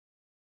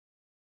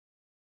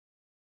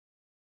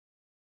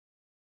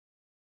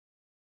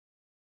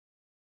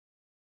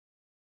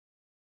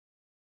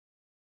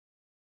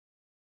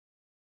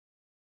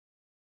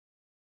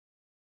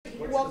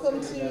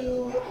Welcome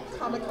to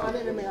Comic-Con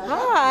in America.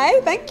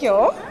 Hi, thank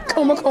you.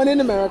 Comic-Con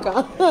in America.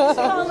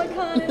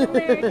 Comic-Con in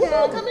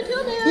America. Coming to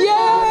America.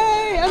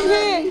 Yay, I'm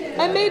here.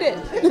 I made it.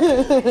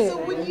 So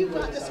when you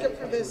got the script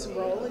for this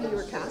role and you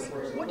were cast,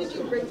 what did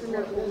you bring from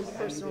your own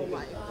personal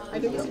life? I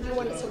know you said you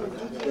wanted someone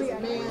geeky as a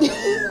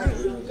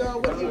man.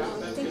 Girl, what do you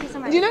want? Thank you so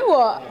much. You know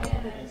what?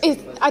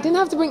 I didn't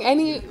have to bring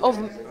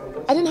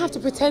I didn't have to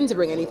pretend to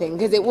bring anything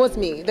because it was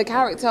me. The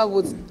character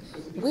was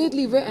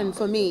weirdly written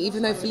for me,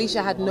 even though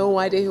Felicia had no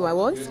idea who I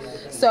was.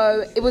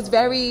 So it was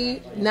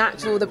very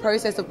natural, the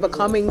process of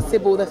becoming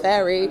Sybil the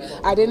fairy.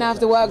 I didn't have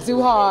to work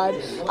too hard.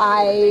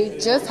 I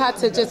just had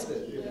to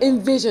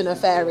envision a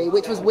fairy,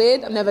 which was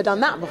weird. I've never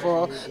done that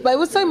before, but it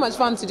was so much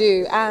fun to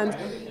do. And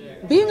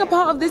being a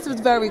part of this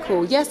was very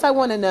cool. Yes, I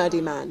want a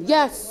nerdy man.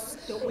 Yes,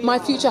 my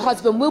future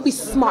husband will be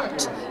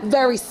smart,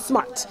 very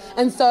smart.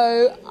 And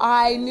so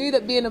I knew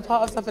that being a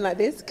part of something like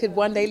this could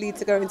one day lead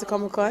to going to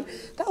Comic-Con.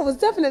 That was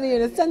definitely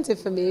an incentive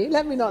for me,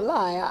 let me not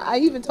lie. I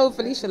even told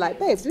Felicia, like,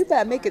 babes, we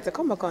better make it to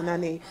Comic-Con,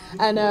 honey.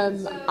 And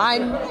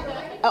I'm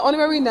an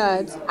honorary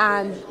nerd,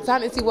 and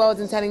fantasy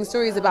worlds and telling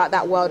stories about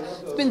that world,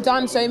 it's been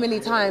done so many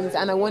times,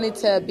 and I wanted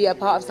to be a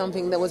part of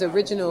something that was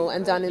original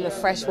and done in a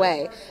fresh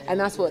way. And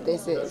that's what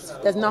this is.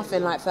 There's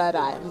nothing like Third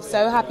Eye. I'm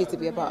so happy to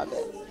be a part of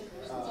it.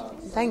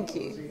 Thank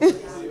you.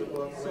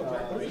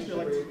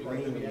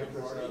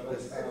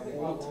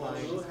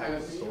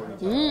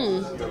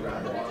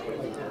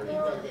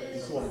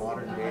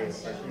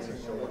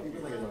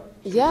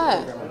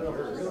 Yeah.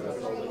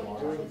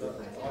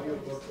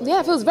 Yeah,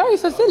 it feels very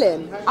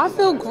fulfilling. I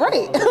feel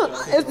great.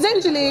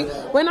 Essentially,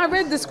 when I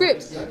read the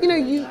script,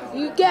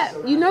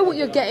 you know what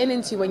you're getting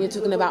into when you're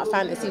talking about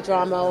fantasy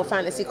drama or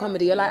fantasy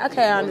comedy. You're like,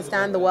 okay, I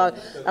understand the world.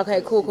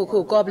 Okay,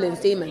 cool. Goblins,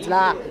 demons,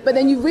 blah. But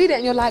then you read it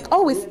and you're like,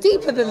 oh, it's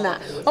deeper than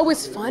that. Oh,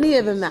 it's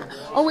funnier than that.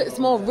 Oh, it's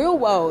more real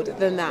world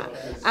than that.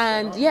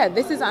 And yeah,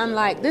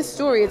 this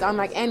story is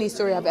unlike any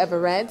story I've ever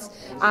read.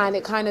 And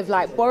it kind of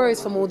like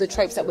borrows from all the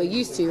tropes that we're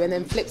used to and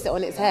then flips it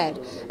on its head.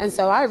 And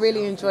so I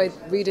really enjoyed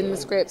reading the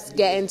scripts,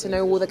 getting to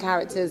know all the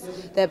characters,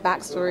 their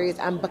backstories,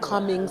 and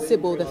becoming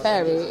Sybil the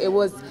fairy. It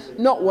was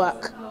not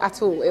work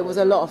at all. It was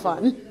a lot of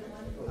fun.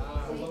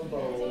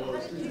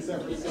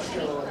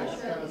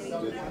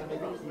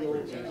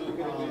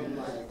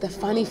 The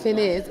funny thing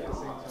is,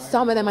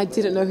 some of them I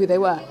didn't know who they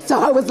were.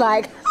 So I was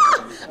like,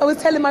 I was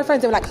telling my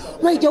friends, they were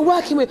like, wait, you're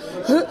working with,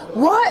 huh?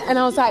 What? And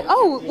I was like,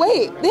 oh,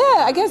 wait,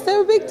 yeah, I guess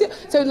they're a big deal.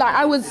 So like,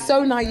 I was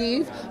so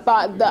naive,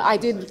 but I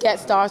did get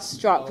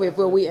starstruck with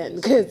Will Wheaton,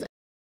 because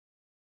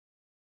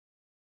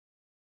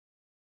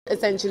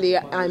essentially,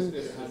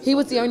 he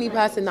was the only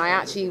person that I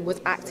actually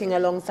was acting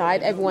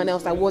alongside. Everyone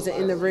else, I wasn't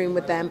in the room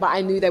with them, but I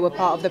knew they were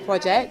part of the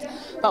project.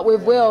 But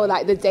with Will,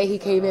 like the day he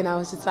came in, I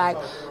was just like,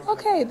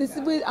 okay,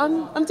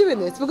 I'm doing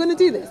this. We're going to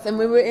do this. And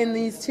we were in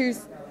these two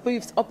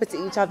booths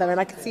opposite each other, and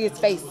I could see his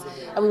face.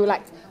 And we were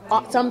like,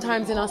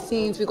 sometimes in our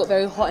scenes, we got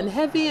very hot and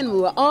heavy, and we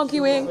were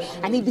arguing,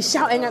 and he'd be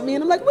shouting at me,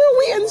 and I'm like, Will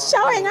Wheaton's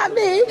shouting at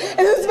me. And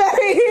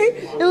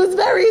it was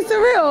very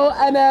surreal,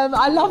 and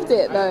I loved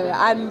it though.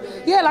 And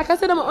yeah, like I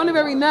said, I'm an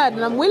honorary nerd,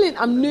 and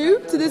I'm new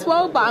to this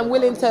world, but I'm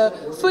willing to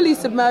fully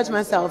submerge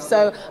myself.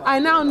 So I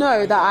now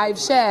know that I've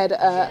shared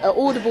an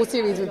Audible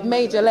series with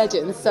major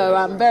legends, so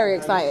I'm very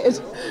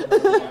excited.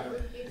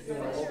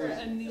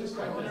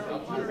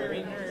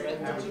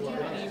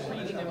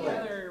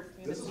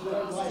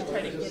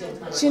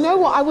 Do you know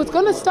what? I was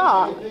going to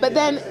start, but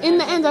then in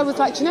the end I was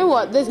like, do you know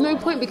what? There's no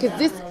point, because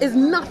this is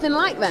nothing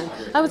like them.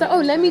 I was like, oh,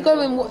 let me go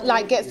and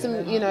like get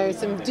some,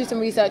 do some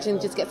research and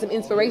just get some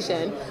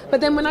inspiration. But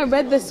then when I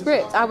read the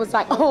script, I was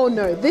like, oh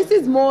no, this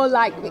is more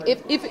like,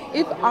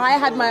 if I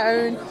had my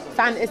own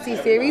fantasy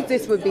series,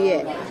 this would be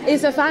it.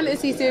 It's a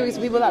fantasy series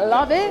for people that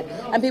love it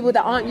and people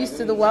that aren't used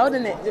to the world,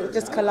 and it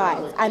just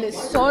collides. And it's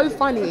so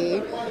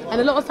funny, and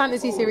a lot of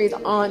fantasy series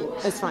aren't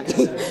as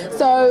funny.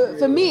 So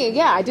for me,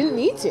 yeah, I didn't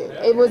need to.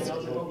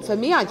 For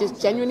me, I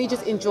just genuinely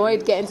just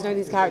enjoyed getting to know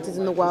these characters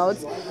in the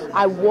worlds.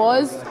 I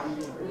was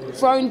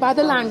thrown by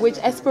the language,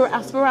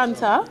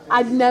 Esperanto.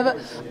 I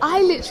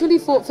literally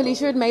thought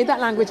Felicia had made that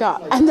language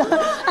up. And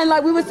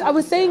like I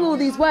was saying all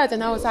these words,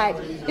 and I was like,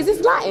 is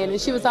this Latin?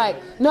 And she was like,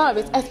 no,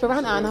 it's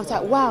Esperanto. And I was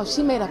like, wow,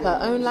 she made up her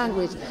own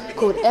language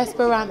called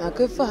Esperanto.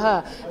 Good for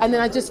her. And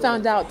then I just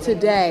found out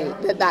today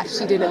that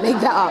she didn't make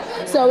that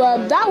up. So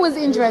that was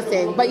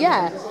interesting. But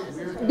yeah,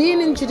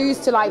 being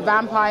introduced to like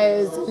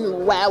vampires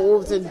and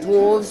werewolves and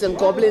dwarves and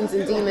goblins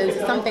and demons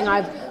is something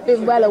I've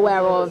been well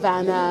aware of,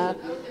 and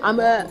I'm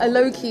a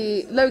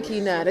low-key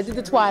nerd. I did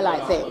the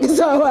Twilight thing,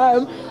 so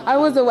I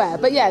was aware.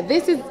 But yeah,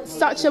 this is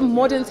such a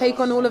modern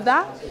take on all of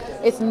that.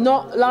 It's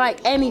not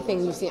like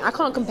anything you've seen. I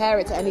can't compare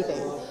it to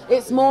anything.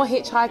 It's more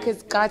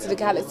Hitchhiker's Guide to the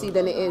Galaxy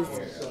than it is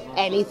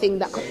anything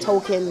that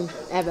Tolkien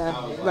ever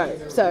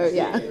wrote. So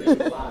yeah.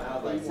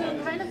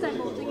 So kind of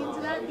divulging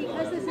into that,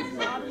 because this is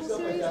an Audible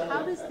series,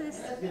 how does this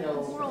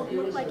world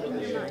look like in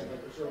your mind?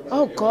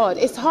 Oh God,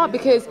 it's hard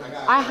because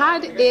I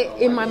had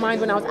it in my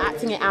mind when I was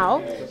acting it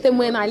out. Then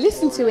when I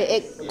listened to it,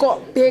 it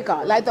got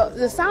bigger. Like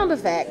the sound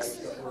effects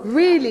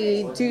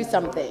really do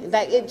something.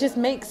 That it just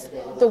makes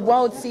the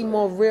world seem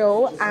more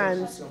real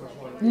and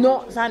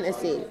not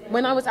fantasy.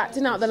 When I was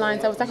acting out the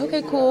lines, I was like,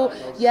 okay, cool,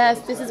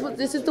 yes, this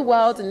is the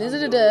world, and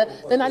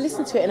then I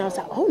listened to it and I was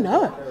like, oh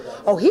no,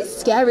 oh, he's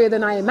scarier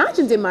than I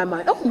imagined in my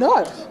mind. Oh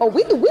no, oh,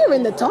 we're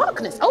in the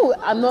darkness. Oh,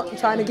 I'm not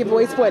trying to give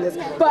away spoilers,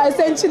 but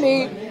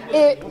essentially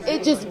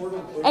it just,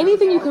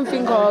 anything you can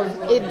think of,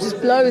 it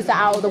just blows that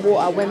out of the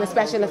water when the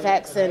special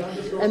effects and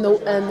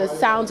the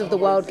sounds of the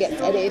world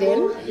gets edited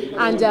in.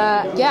 And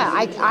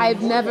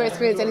I've never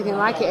experienced anything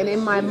like it. And in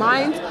my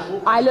mind,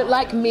 I look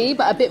like me,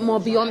 but a bit more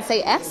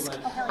Beyonce-esque,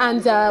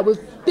 and with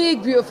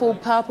big, beautiful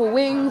purple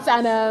wings,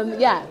 and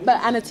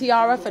and a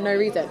tiara for no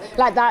reason.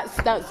 Like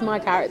that's my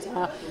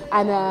character.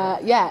 And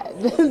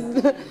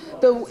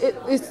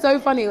it's so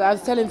funny. I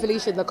was telling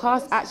Felicia, the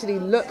cast actually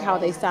look how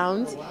they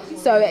sound.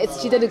 So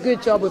she did a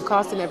good job with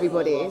casting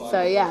everybody.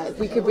 So yeah,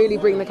 we could really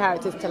bring the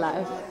characters to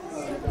life.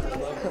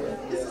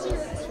 This is your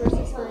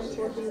first experience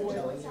working with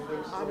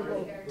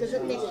Audible. Does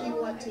it make you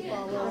want to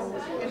follow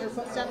in her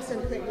footsteps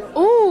and create your own?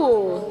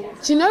 Ooh,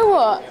 do you know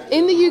what?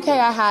 In the UK,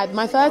 I had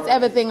my first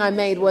ever thing I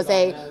made was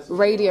a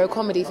radio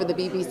comedy for the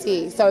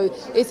BBC. So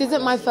this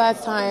isn't my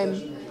first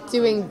time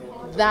doing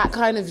that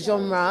kind of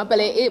genre, but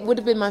it would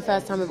have been my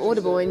first time with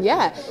Audible. And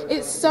yeah,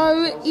 it's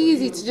so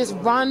easy to just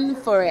run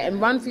for it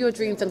and run for your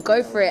dreams and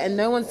go for it, and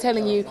no one's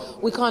telling you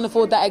we can't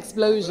afford that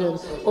explosion,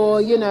 or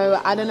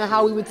I don't know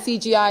how we would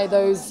CGI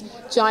those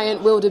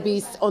giant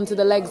wildebeests onto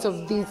the legs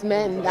of these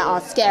men that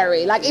are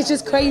scary. Like, it's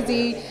just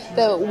crazy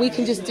that we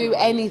can just do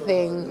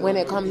anything when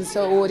it comes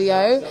to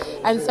audio.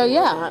 And so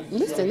yeah,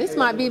 listen, this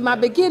might be my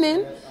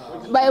beginning,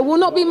 but it will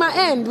not be my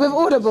end with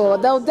Audible.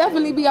 There'll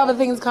definitely be other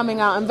things coming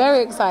out. I'm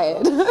very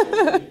excited.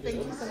 Thank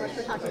you so much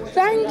for talking with us.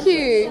 Thank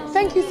you.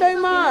 Thank you so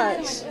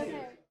much.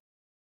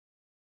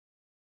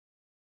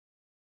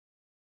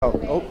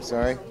 Oh,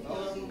 sorry.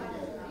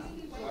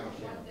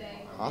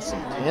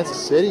 Awesome.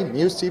 Kansas City,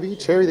 Muse TV,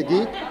 Cherry the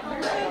Geek.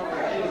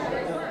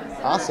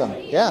 Awesome.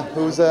 Yeah,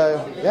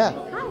 yeah.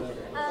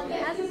 Hi.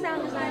 As a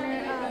sound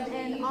designer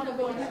and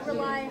Audible, you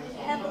rely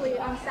heavily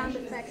on sound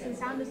effects and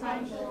sound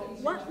design.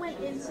 What went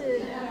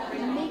into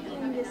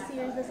making this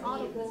series, this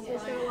Audible?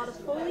 Was there a lot of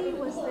Foley?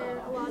 Was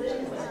there a lot of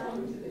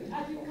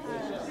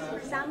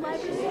sound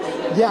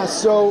libraries? Yeah,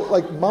 so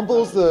like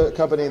Mumble's the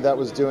company that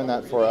was doing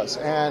that for us,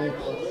 and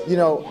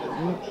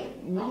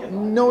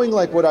knowing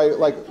like what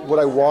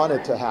I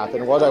wanted to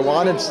happen, what I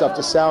wanted stuff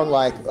to sound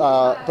like,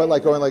 but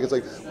like going like, it's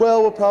like,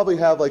 well, we'll probably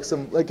have like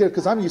some, like,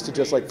 because I'm used to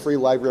just like free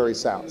library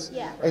sounds,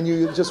 yeah, and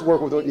you just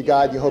work with what you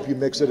got, and you hope you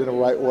mix it in the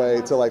right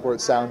way to like where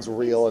it sounds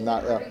real and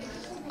not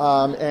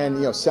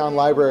and sound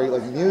library,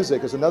 like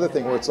music, is another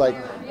thing where it's like,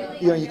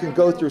 you can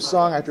go through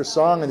song after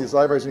song in these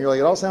libraries and you're like,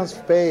 it all sounds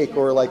fake,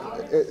 or like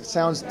it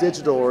sounds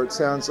digital, or it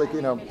sounds like,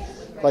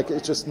 like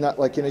it's just not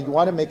like, you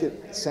want to make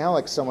it sound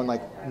like someone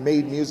like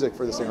made music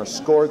for this thing or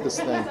scored this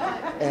thing,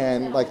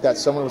 and like that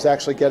someone was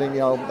actually getting,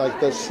 like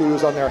the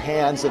shoes on their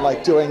hands and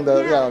like doing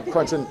the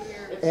crunching.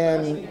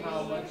 And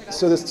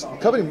so this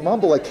company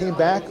Mumble like came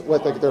back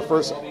with like their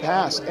first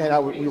pass,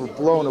 and we were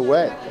blown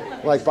away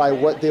like by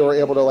what they were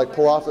able to like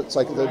pull off. It's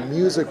like the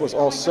music was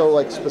all so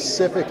like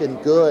specific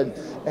and good,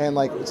 and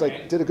like it's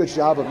like did a good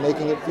job of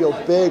making it feel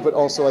big, but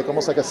also like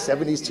almost like a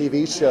 70s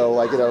TV show,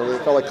 like it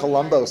felt like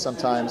Columbo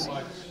sometimes.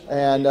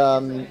 And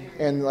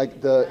like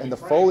the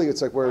Foley,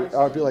 it's like where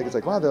I would be like, it's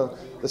like, wow, the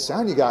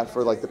sound you got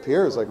for like the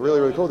pier is like really,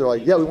 really cool. They're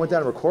like, yeah, we went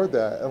down and recorded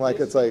that, and like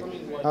it's like,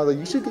 I was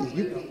like,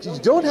 you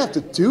don't have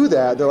to do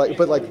that. They're like,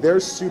 but like they're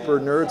super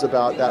nerds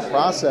about that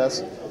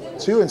process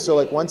too. And so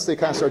like once they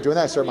kind of started doing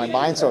that, my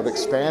mind started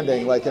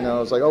expanding. Like, I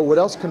was like, oh, what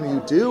else can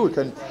you do?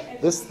 Can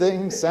this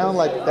thing sound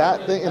like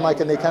that thing? And like,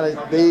 and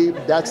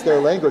that's their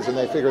language, and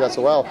they figured out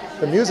so well.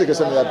 The music is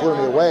something that blew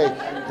me away.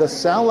 The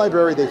sound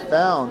library they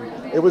found,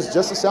 it was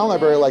just a sound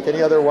library like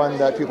any other one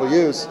that people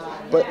use,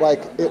 but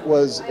like it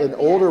was an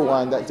older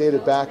one that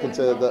dated back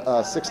into the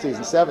 60s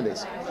and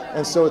 70s.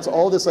 And so it's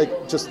all this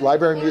like just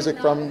library music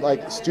from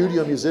like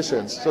studio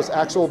musicians. So it's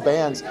actual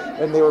bands,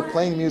 and they were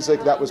playing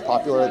music that was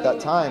popular at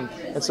that time.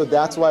 And so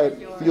that's why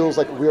it feels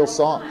like real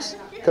songs,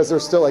 because they're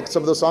still like,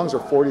 some of those songs are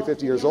 40,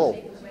 50 years old,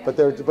 but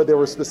they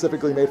were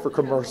specifically made for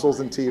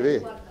commercials and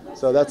TV.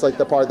 So that's like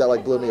the part that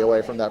like blew me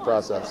away from that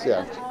process.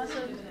 Yeah.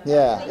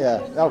 Yeah.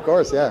 Oh, of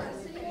course. Yeah.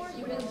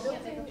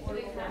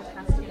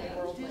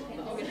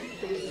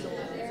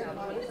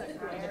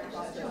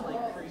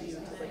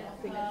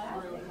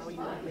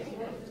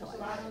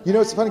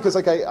 It's funny because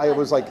like I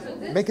was like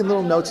making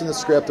little notes in the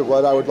script of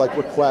what I would like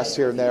request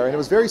here and there, and it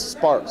was very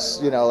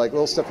sparse, like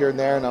little stuff here and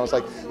there, and I was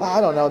like,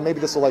 I don't know, maybe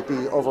this will like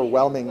be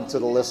overwhelming to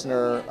the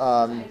listener,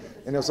 and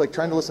it was like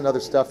trying to listen to other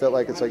stuff that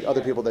like it's like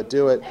other people that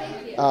do it,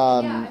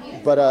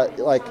 but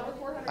like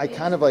I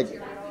kind of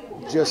like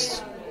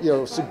just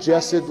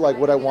suggested like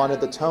what I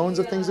wanted the tones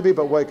of things to be,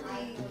 but like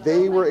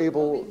they were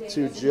able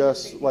to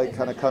just like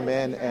kind of come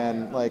in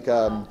and like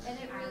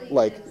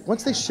like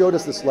once they showed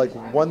us this like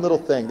one little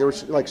thing, they were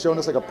like showing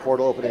us like a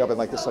portal opening up and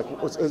like this like it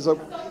was like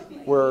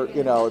where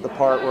the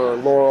part where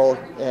Laurel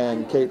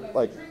and Kate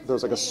like there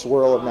was like a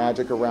swirl of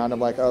magic around them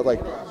like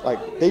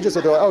they just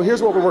said they're like, oh,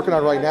 here's what we're working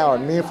on right now,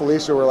 and me and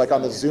Felicia were like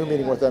on the Zoom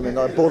meeting with them, and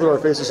both of our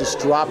faces just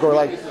dropped. We're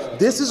like,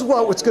 this is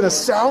what it's gonna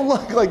sound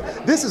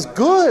like this is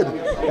good,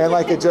 and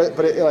like it just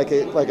but it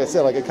like I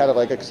said, like it kind of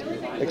like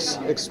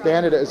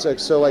expanded. It's like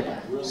so like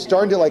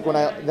starting to like when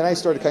I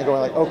started kind of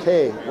going like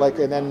okay, like,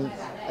 and then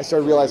I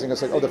started realizing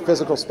it's like, oh, the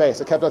physical space.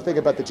 I kept on thinking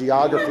about the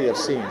geography of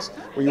scenes,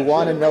 where you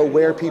want to know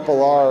where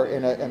people are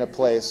in a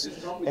place,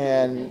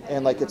 and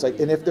like it's like,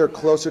 and if they're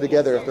closer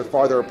together, if they're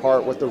farther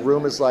apart, what the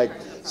room is like.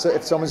 So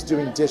if someone's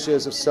doing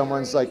dishes, if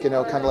someone's like kind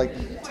of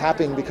like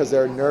tapping because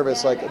they're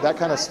nervous, like that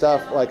kind of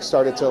stuff, like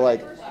started to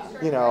like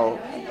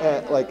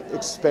like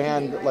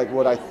expand like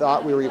what I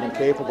thought we were even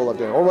capable of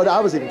doing, or what I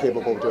was even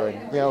capable of doing.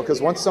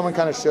 Because once someone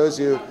kind of shows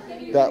you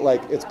that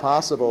like it's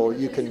possible,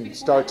 you can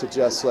start to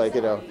just like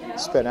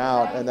spin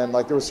out. And then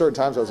like there were certain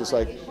times I was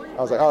like,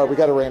 all right, we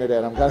got to rein it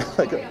in. I'm kind of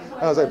like,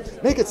 I was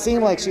like, make it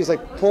seem like she's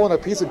like pulling a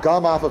piece of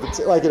gum off of it,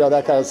 like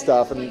that kind of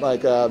stuff, and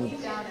like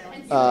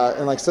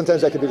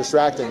sometimes that can be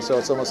distracting. So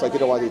it's almost like you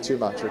don't want to do too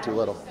much or too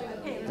little.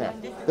 Yeah.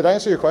 Did I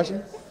answer your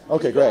question?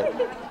 Okay, great.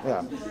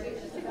 Yeah.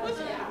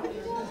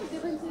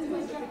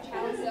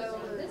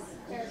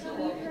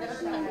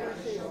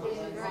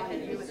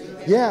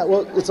 Yeah,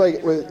 well, it's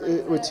like with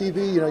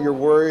TV, you're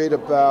worried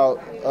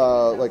about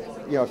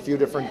a few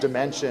different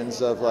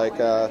dimensions of like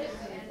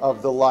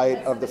of the light,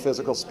 of the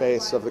physical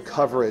space, of the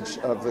coverage,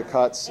 of the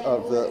cuts,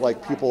 of the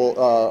like people,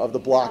 of the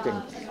blocking,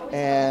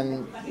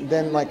 and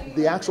then like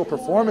the actual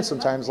performance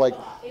sometimes like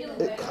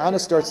it kind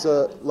of starts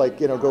to like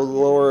go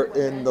lower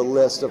in the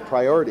list of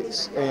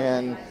priorities,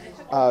 and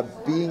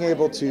being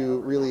able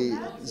to really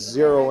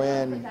zero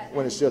in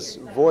when it's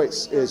just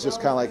voice is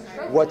just kind of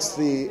like, what's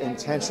the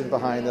intention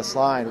behind this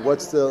line?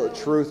 What's the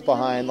truth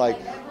behind, like,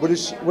 what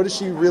does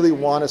she really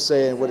want to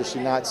say and what is she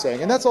not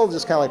saying? And that's all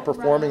just kind of like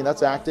performing.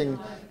 That's acting,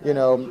 in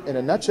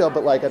a nutshell.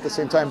 But like at the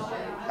same time,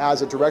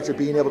 as a director,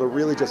 being able to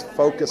really just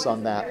focus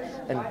on that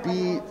and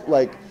be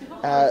like,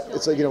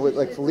 it's like with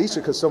like Felicia,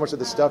 because so much of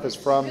the stuff is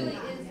from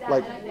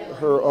like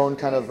her own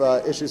kind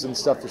of issues and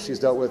stuff that she's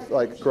dealt with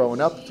like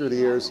growing up through the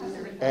years.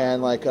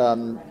 And like,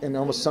 and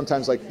almost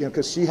sometimes like,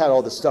 because she had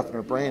all this stuff in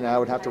her brain, and I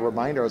would have to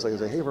remind her. I was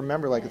like, hey,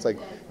 remember, like, it's like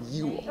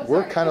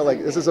we're kind of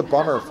like, this is a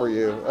bummer for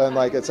you, and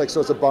like, it's like, so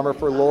it's a bummer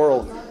for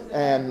Laurel,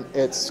 and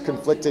it's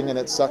conflicting and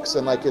it sucks,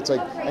 and like, it's like,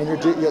 and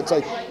it's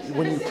like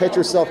when you catch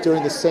yourself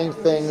doing the same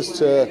things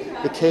to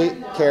the Kate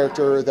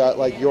character that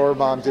like your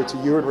mom did to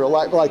you in real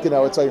life, like,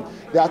 it's like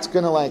that's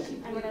gonna like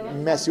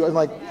mess you up, and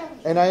like,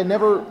 and I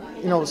never,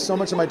 so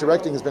much of my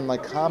directing has been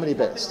like comedy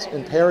based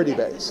and parody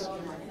based.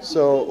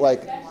 So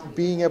like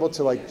being able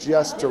to like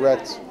just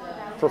direct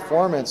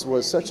performance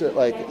was such a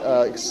like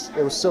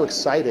it was so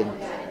exciting,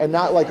 and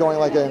not like going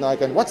like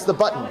and what's the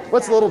button?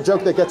 What's the little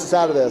joke that gets us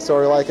out of this?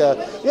 Or like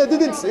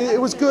it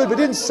was good, but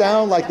it didn't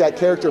sound like that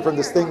character from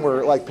this thing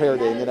we're like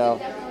parodying,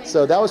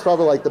 So that was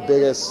probably like the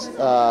biggest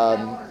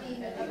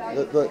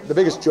the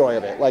biggest joy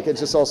of it. Like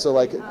it's just also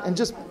like, and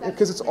just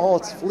because it's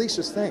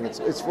Felicia's thing. It's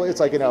like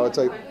it's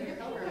like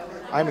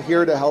I'm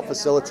here to help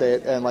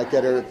facilitate and like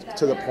get her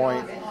to the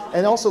point.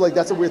 And also, like,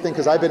 that's a weird thing,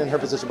 because I've been in her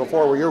position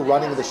before, where you're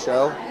running the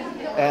show,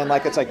 and,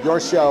 like, it's like your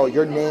show,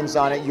 your name's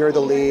on it, you're the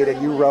lead, and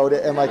you wrote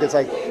it, and, like, it's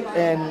like,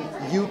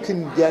 and you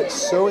can get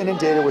so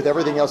inundated with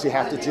everything else you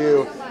have to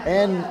do,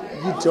 and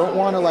you don't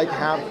want to, like,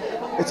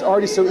 it's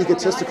already so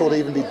egotistical to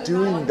even be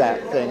doing that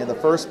thing in the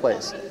first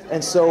place.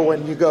 And so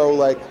when you go,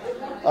 like,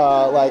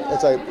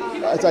 it's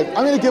like,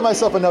 I'm going to give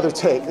myself another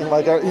take, and,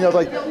 like,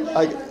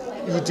 like,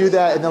 you do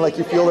that, and then, like,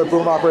 you feel the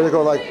boom operator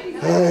go, like,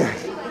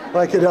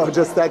 like,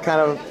 just that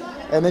kind of.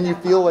 And then you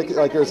feel like you're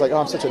like, oh,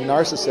 I'm such a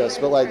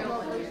narcissist, but like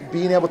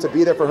being able to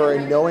be there for her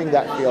and knowing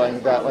that feeling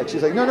that like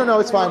she's like, no,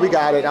 it's fine, we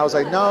got it. And I was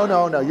like,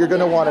 no, you're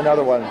gonna want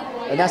another one.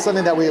 And that's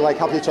something that we like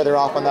helped each other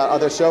off on that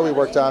other show we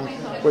worked on,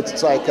 which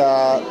it's like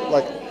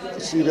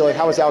she'd be like,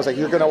 how was that? I was like,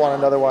 you're gonna want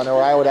another one.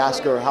 Or I would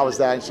ask her, how was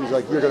that? And she's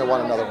like, you're gonna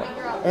want another one.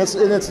 And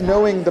it's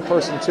knowing the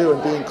person too,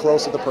 and being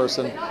close to the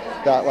person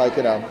that like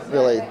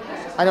really.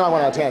 I know I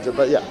went on a tangent,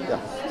 but yeah.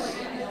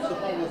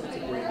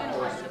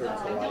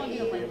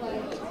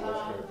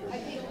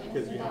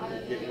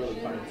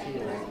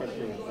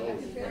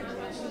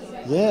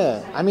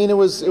 Yeah, I mean, it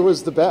was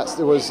the best.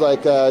 It was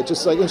like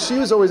just like, and she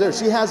was always there.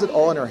 She has it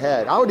all in her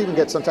head. I would even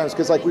get sometimes,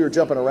 because like we were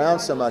jumping around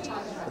so much,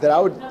 that I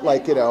would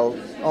like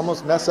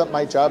almost mess up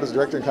my job as a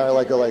director and kind of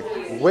like go like,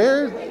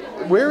 where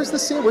is the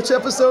scene? Which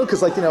episode?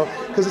 Because like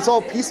because it's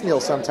all piecemeal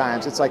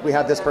sometimes. It's like we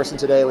have this person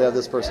today, we have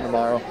this person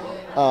tomorrow.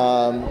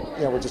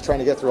 We're just trying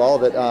to get through all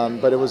of it.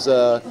 But it was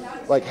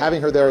like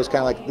having her there was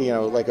kind of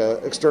like like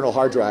a external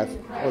hard drive.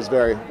 It was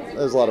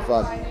a lot of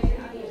fun.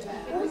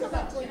 What was it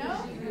about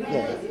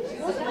Yeah.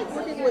 What's it like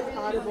working with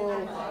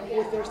Audible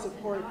with their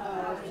support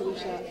of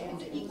Felicia and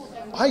Geek?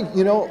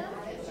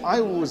 I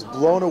was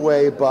blown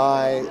away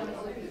by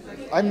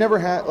I've never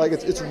had, like,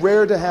 it's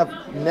rare to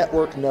have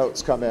network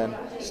notes come in,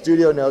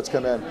 studio notes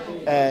come in,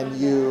 and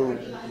you're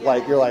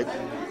like,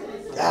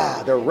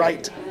 they're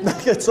right.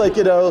 It's like,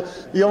 you know,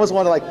 you almost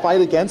want to like fight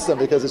against them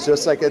because it's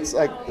just like, it's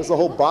the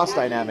whole boss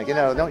dynamic, you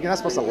know, you're not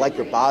supposed to like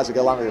your boss or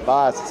get along with your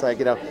boss. It's like,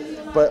 you know,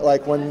 but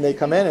like when they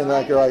come in and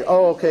like, you're like,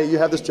 oh, okay, you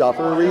have this job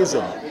for a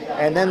reason.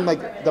 And then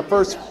like the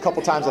first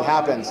couple times it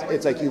happens,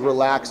 it's like you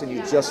relax and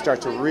you just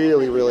start to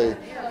really, really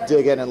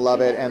dig in and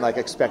love it and like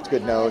expect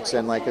good notes.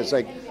 And like, it's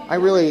like, I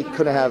really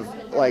couldn't have,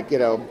 like, you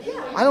know,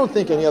 I don't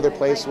think any other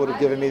place would have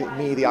given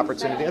me the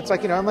opportunity. It's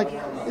like, you know, I'm like,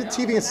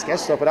 TV and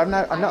sketch stuff, but I'm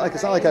not like,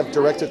 it's not like I've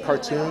directed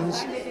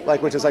cartoons,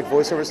 like, which is like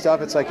voiceover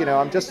stuff. It's like, you know,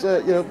 I'm just,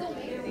 you know,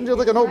 just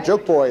like an old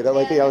joke boy that,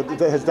 like, you know,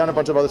 that has done a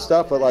bunch of other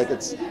stuff, but like,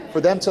 it's for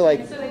them to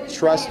like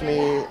trust me,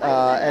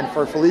 and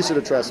for Felicia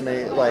to trust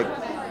me, like,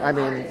 I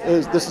mean,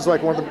 this is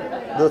like one of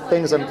the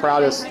things I'm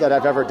proudest that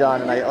I've ever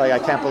done, and I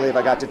can't believe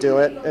I got to do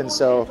it. And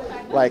so,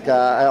 like,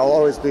 I'll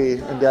always be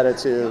indebted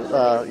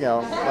to, you know,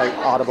 like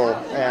Audible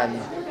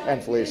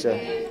and Felicia.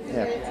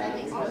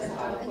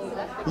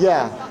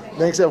 Yeah.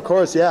 Thanks, of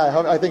course. Yeah,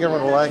 I think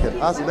everyone will like it.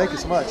 Awesome. Thank you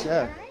so much.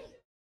 Yeah.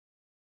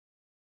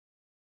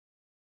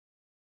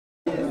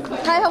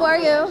 Hi, how are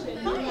you?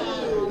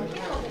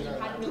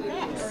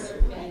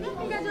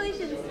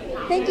 Congratulations.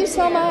 Thank you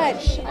so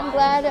much. I'm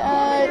glad.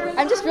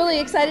 I'm just really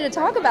excited to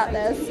talk about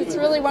this. It's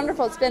really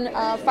wonderful. It's been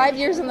 5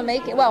 years in the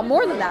making. Well,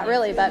 more than that,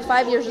 really, but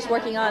 5 years just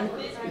working on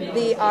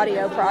the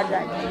audio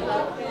project.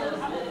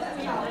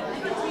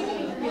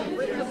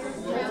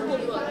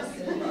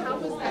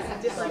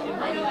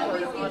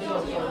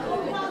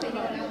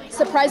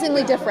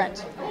 Surprisingly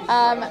different.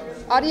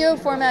 Audio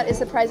format is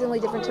surprisingly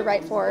different to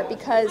write for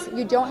because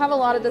you don't have a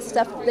lot of the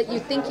stuff that you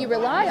think you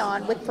rely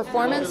on with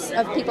performance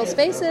of people's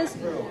faces,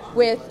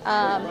 with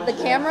the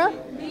camera.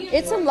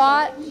 It's a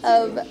lot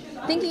of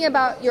thinking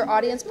about your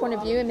audience point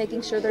of view and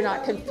making sure they're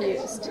not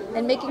confused,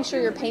 and making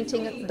sure you're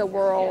painting the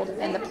world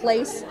and the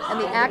place and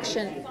the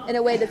action in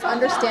a way that's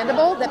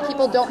understandable, that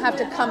people don't have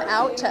to come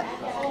out to,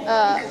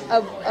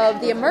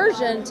 of the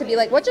immersion to be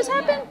like, what just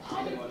happened?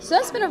 So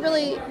that's been a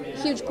really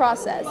huge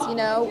process. You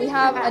know, we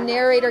have a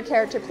narrator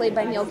character played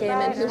by Neil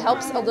Gaiman who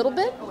helps a little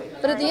bit,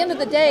 but at the end of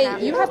the day,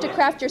 you have to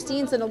craft your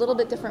scenes in a little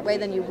bit different way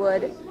than you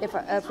would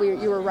if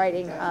you were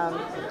writing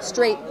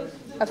straight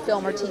a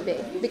film or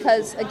TV.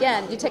 Because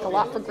again, you take a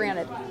lot for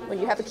granted when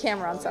you have a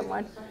camera on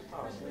someone.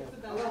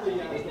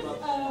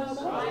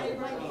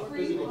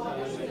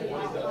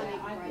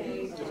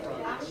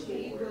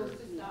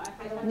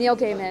 Neil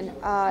Gaiman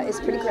is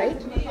pretty great.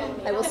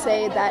 I will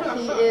say that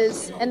he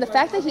is, and the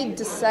fact that he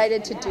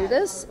decided to do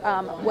this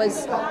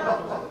was,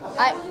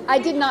 I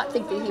did not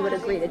think that he would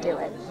agree to do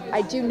it.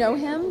 I do know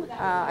him.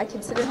 I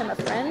consider him a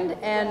friend,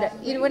 and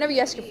you know, whenever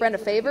you ask your friend a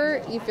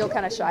favor, you feel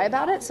kind of shy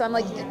about it. So I'm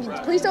like,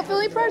 please don't feel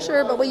any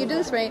pressure, but will you do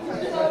this for me?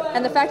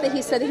 And the fact that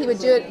he said that he would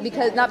do it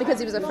because, not because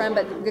he was a friend,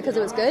 but because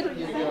it was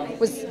good,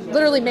 was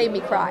literally made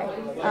me cry.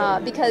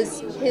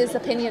 Because his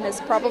opinion is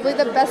probably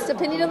the best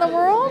opinion in the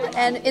world,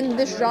 and in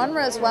this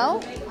genre as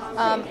well.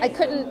 I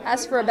couldn't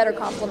ask for a better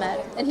compliment,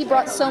 and he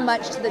brought so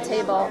much to the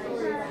table.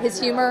 His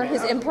humor,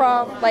 his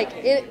improv, like,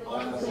 it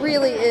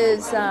really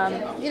is,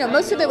 you know,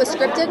 most of it was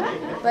scripted,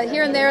 but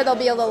here and there there'll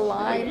be a little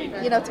line,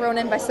 you know, thrown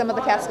in by some of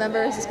the cast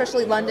members,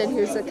 especially London,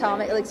 who's a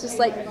comic. Like, it's just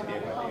like,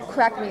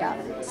 cracked me up.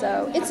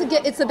 So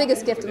it's the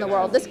biggest gift in the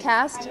world. This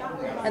cast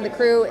and the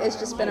crew has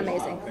just been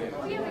amazing.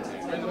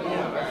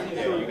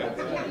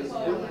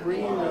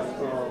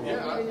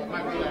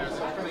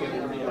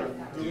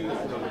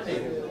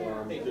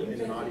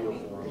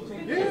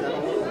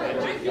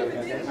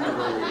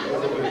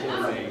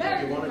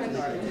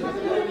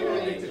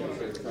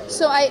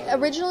 So I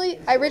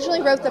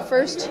originally wrote the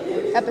first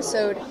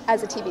episode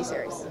as a TV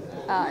series,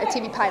 a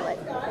TV pilot,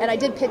 and I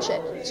did pitch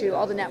it to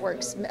all the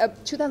networks.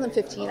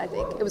 2015, I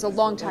think. It was a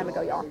long time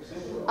ago, y'all.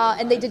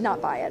 And they did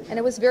not buy it, and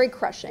it was very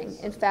crushing.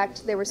 In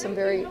fact, there were some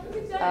very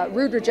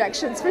rude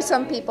rejections for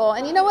some people,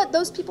 and you know what?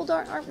 Those people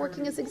aren't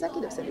working as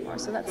executives anymore,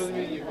 so that's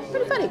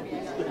pretty funny.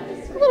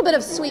 A little bit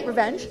of sweet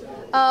revenge.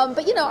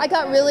 But you know, I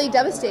got really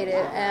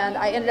devastated, and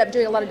I ended up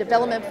doing a lot of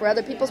development for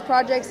other people's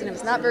projects, and it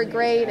was not very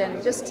great,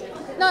 and just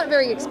not a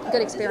very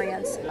good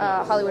experience,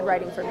 Hollywood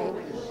writing for me.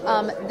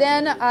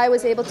 Then I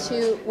was able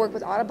to work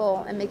with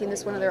Audible and making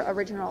this one of their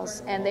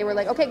originals, and they were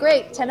like, okay,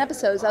 great, 10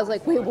 episodes. I was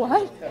like, wait,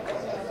 what?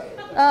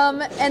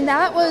 And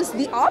that was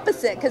the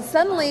opposite, because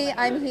suddenly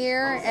I'm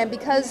here, and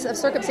because of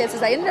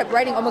circumstances, I ended up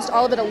writing almost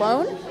all of it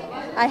alone.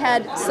 I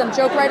had some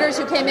joke writers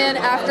who came in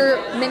after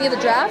many of the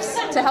drafts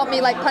to help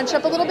me like punch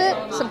up a little bit,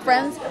 some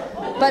friends.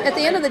 But at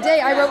the end of the day,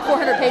 I wrote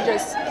 400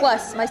 pages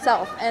plus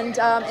myself. And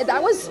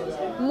that was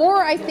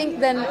more, I think,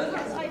 than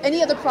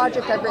any other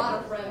project I've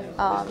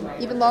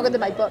written, even longer than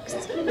my books,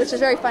 which is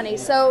very funny.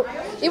 So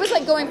it was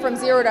like going from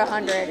 0 to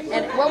 100.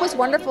 And what was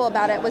wonderful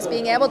about it was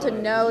being able to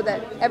know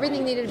that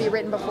everything needed to be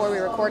written before we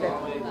recorded.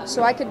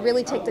 So I could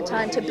really take the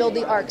time to build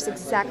the arcs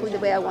exactly the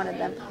way I wanted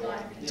them,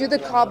 do the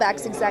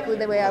callbacks exactly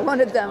the way I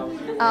wanted them.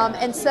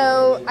 And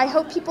so I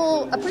hope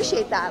people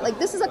appreciate that. Like,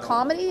 this is a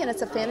comedy, and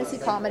it's a fantasy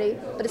comedy,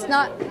 but it's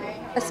not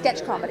a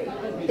sketch comedy.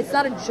 it's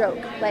not a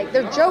joke. Like,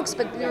 they're jokes,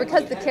 but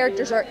because the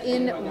characters are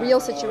in real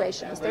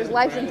situations. There's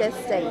life and death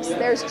stakes.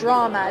 There's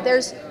drama.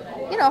 There's,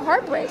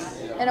 heartbreak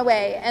in a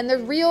way. And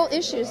there's real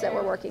issues that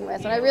we're working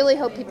with. And I really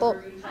hope people,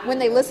 when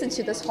they listen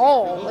to this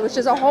whole, which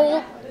is a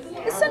whole,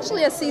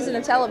 essentially a season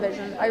of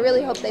television, I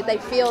really hope they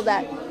feel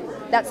that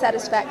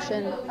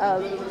satisfaction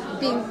of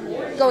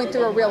going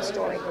through a real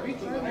story.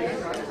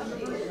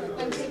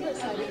 I'm super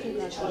excited.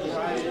 Congratulations.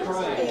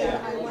 And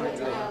I wanted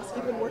to ask,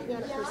 you've been working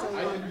on it for so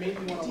long. Do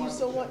you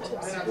still want to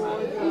explore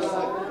the in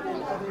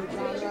other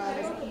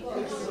genres?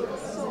 Maybe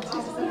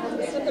from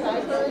the stuff that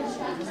I've heard,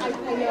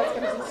 I know it's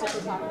going to be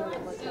super popular.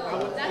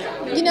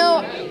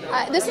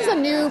 This is a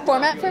new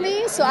format for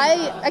me, so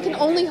I can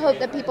only hope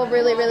that people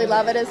really, really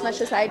love it as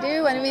much as I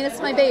do. And I mean, it's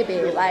my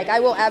baby. Like, I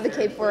will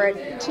advocate for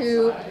it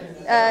to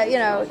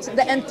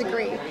the nth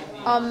degree.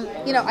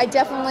 I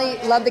definitely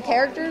love the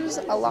characters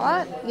a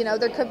lot.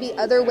 There could be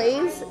other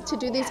ways to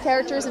do these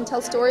characters and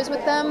tell stories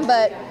with them,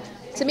 but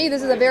to me,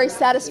 this is a very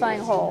satisfying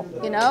whole.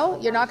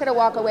 You're not going to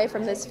walk away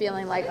from this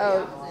feeling like,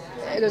 oh,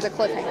 there's a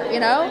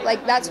cliffhanger.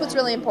 Like, that's what's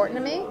really important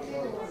to me.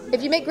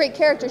 If you make great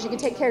characters, you can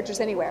take characters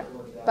anywhere,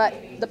 but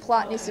the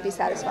plot needs to be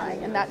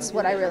satisfying, and that's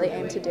what I really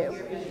aim to do.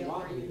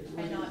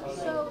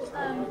 So,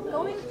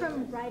 going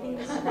from writing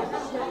the script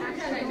to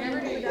actually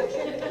going into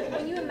production,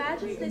 when you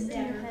imagined this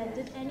in your head,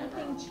 did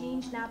anything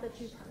change now that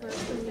you've heard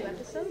the new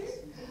episodes?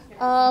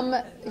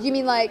 You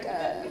mean like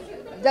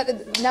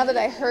now that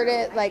I heard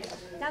it, like?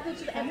 Now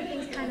that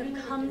everything's kind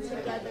of come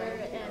together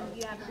and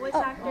you have voice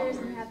actors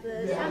and you have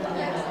the sound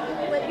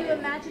effects, what you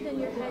imagined in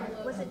your head,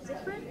 was it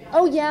different?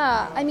 Oh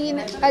yeah, I mean,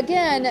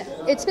 again,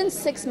 it's been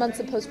 6 months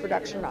of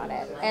post-production on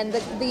it, and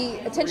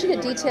the attention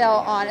to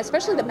detail on,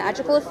 especially the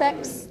magical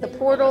effects, the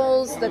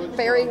portals, the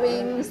fairy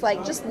wings,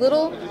 like just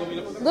little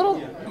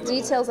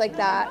details like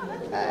that.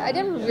 I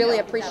didn't really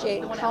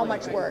appreciate how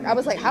much work. I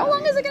was like, how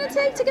long is it going to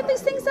take to get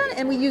these things done?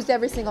 And we used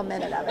every single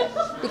minute of it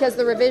because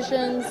the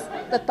revisions,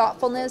 the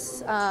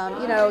thoughtfulness,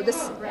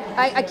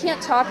 I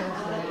can't talk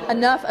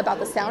enough about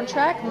the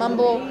soundtrack.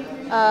 Mumble,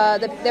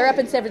 they're up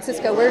in San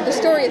Francisco where the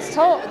story is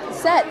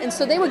set, and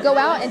so they would go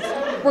out and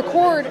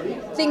record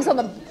things on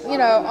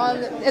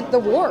at the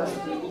wharf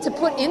to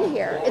put in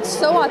here. It's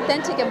so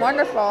authentic and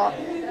wonderful,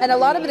 and a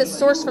lot of it is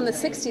sourced from the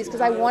 60s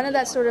because I wanted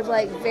that sort of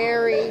like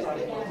very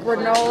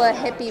granola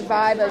hippie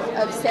vibe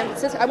of San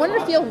Francisco. I wanted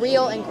to feel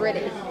real and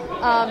gritty,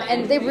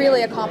 and they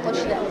really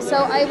accomplished it. So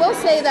I will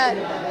say that,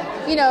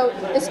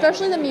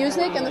 especially the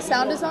music and the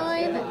sound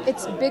design,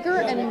 it's bigger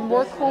and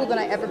more cool than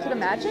I ever could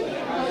imagine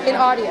in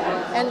audio.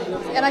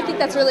 And I think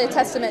that's really a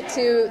testament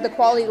to the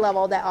quality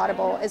level that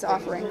Audible is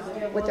offering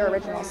with their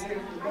originals.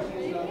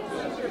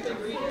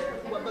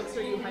 What books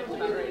are you hyped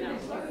about right now?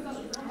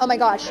 Oh my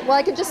gosh. Well,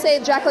 I could just say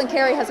Jacqueline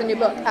Carey has a new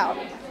book out,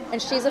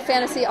 and she's a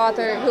fantasy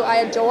author who I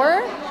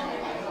adore.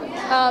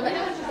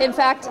 In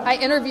fact, I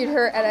interviewed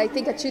her at, I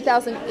think, a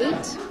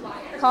 2008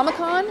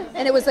 Comic-Con,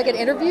 and it was like an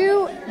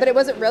interview, but it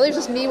wasn't really,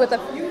 just me with a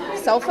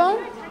cell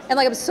phone, and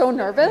like I was so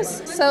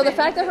nervous. So the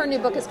fact that her new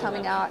book is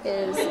coming out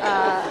is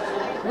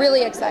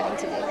really exciting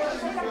to me.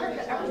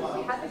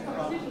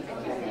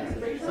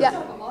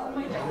 Yeah.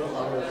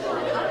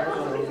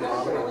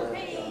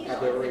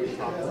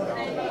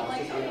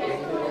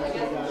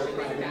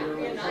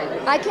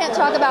 I can't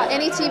talk about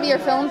any TV or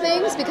film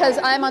things because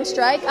I'm on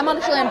strike. I'm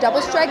actually on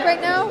double strike right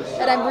now,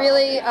 and I'm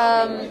really,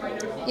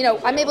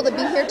 I'm able to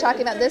be here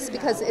talking about this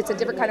because it's a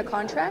different kind of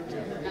contract.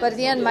 But at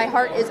the end, my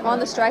heart is on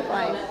the strike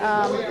line,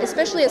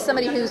 especially as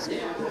somebody who's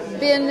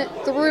been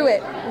through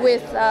it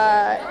with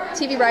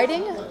TV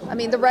writing. I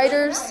mean, the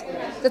writers,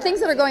 the things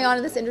that are going on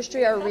in this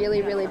industry are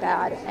really, really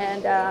bad.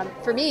 And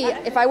for me,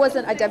 if I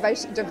wasn't a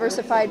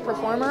diversified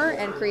performer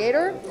and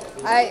creator,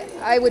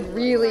 I would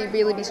really,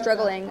 really be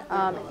struggling,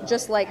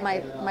 just like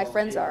my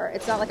friends are.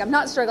 It's not like I'm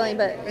not struggling,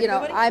 but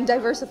I'm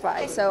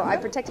diversified. So I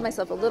protected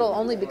myself a little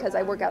only because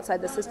I work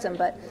outside the system.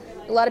 But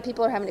a lot of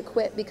people are having to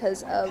quit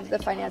because of the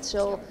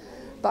financial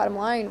bottom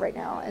line right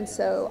now. And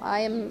so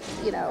I am,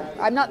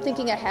 I'm not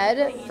thinking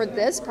ahead for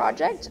this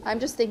project. I'm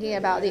just thinking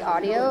about the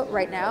audio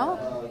right now.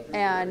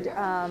 And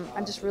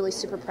I'm just really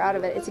super proud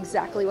of it. It's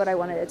exactly what I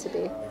wanted it to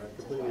be.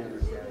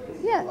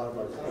 Yeah.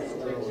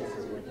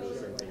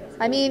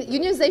 I mean,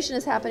 unionization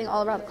is happening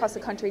all around across the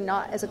country,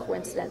 not as a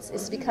coincidence.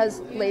 It's because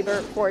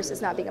labor force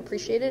is not being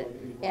appreciated,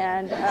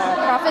 and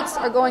profits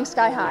are going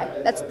sky high.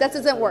 That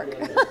doesn't work.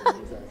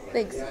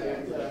 Thanks.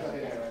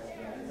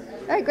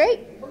 All right,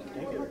 great.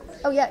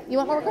 Oh yeah, you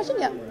want one more question?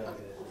 Yeah.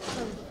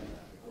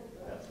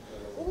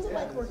 What was it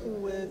like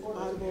working with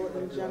Audible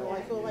in general?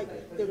 I feel like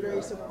they're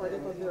very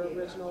supportive of their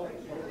original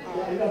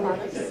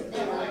products, and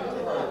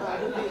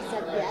when they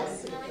said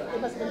yes,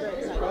 it must have been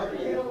very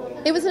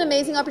exciting. It was an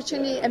amazing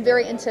opportunity and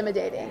very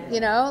intimidating.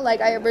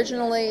 Like I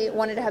originally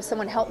wanted to have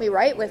someone help me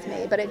write with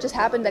me, but it just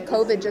happened that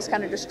COVID just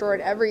kind of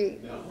destroyed every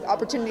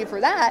opportunity for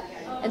that,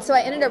 and so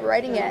I ended up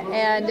writing it,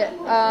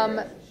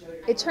 and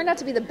it turned out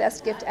to be the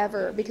best gift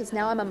ever because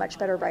now I'm a much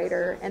better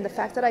writer, and the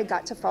fact that I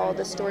got to follow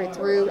the story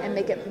through and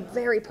make it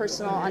very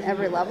personal on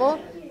every level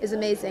is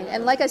amazing.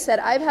 And like I said,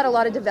 I've had a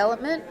lot of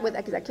development with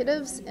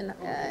executives, and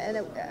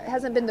it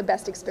hasn't been the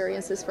best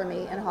experiences for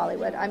me in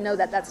Hollywood. I know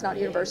that that's not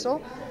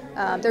universal.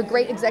 There are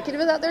great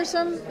executives out there,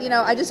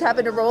 I just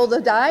happened to roll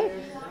the die.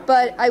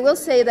 But I will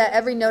say that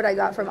every note I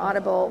got from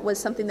Audible was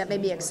something that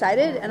made me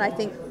excited, and I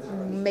think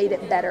made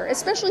it better,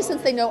 especially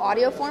since they know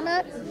audio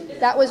format.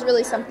 That was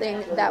really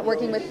something that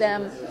working with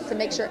them to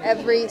make sure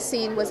every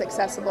scene was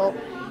accessible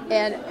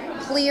and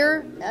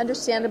clear,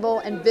 understandable,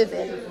 and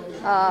vivid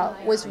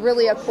was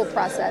really a cool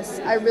process.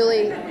 I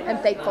really am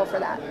thankful for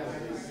that.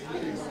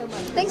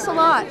 Thanks a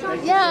lot.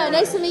 Yeah,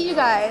 nice to meet you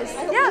guys.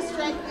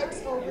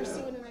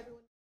 Yes.